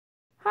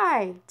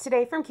Hi,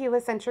 today from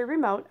Keyless Entry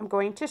Remote, I'm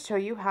going to show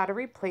you how to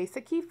replace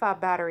a key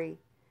fob battery.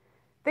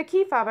 The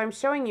key fob I'm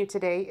showing you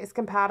today is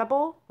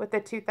compatible with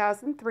the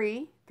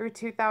 2003 through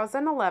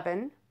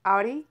 2011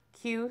 Audi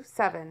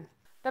Q7.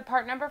 The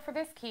part number for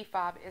this key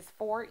fob is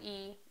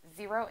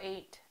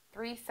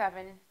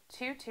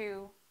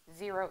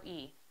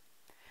 4E08372220E.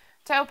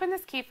 To open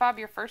this key fob,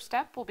 your first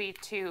step will be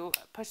to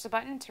push the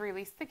button to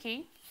release the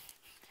key.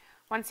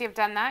 Once you've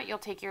done that, you'll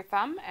take your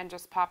thumb and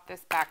just pop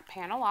this back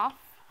panel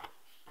off.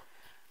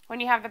 When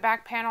you have the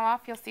back panel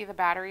off, you'll see the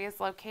battery is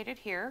located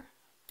here.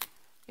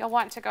 You'll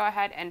want to go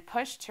ahead and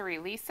push to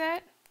release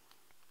it.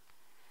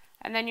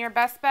 And then your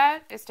best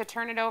bet is to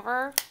turn it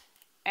over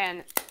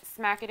and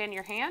smack it in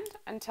your hand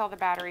until the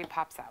battery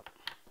pops out.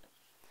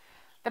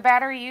 The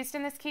battery used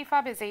in this key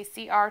fob is a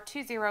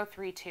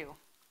CR2032.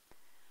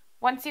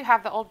 Once you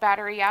have the old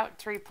battery out,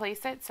 to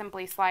replace it,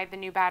 simply slide the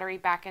new battery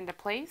back into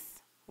place.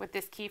 With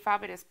this key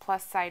fob, it is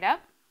plus side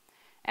up,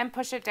 and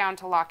push it down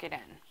to lock it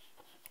in.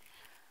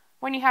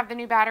 When you have the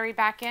new battery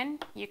back in,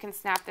 you can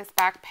snap this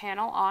back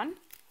panel on,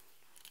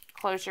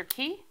 close your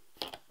key,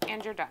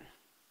 and you're done.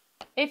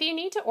 If you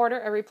need to order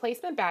a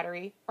replacement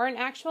battery or an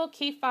actual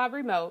key fob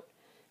remote,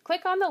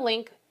 click on the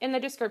link in the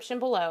description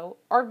below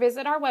or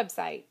visit our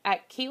website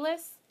at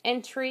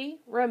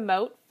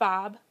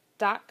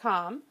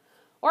keylessentryremotefob.com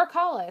or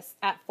call us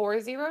at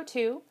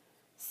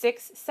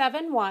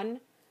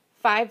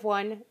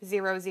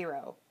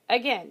 402-671-5100.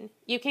 Again,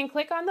 you can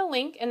click on the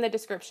link in the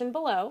description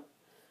below,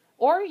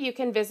 or you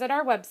can visit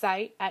our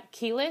website at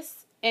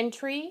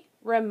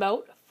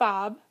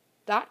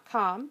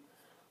keylessentryremotefob.com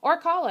or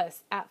call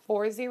us at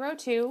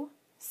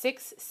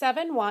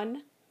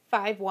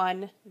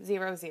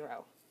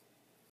 402-671-5100.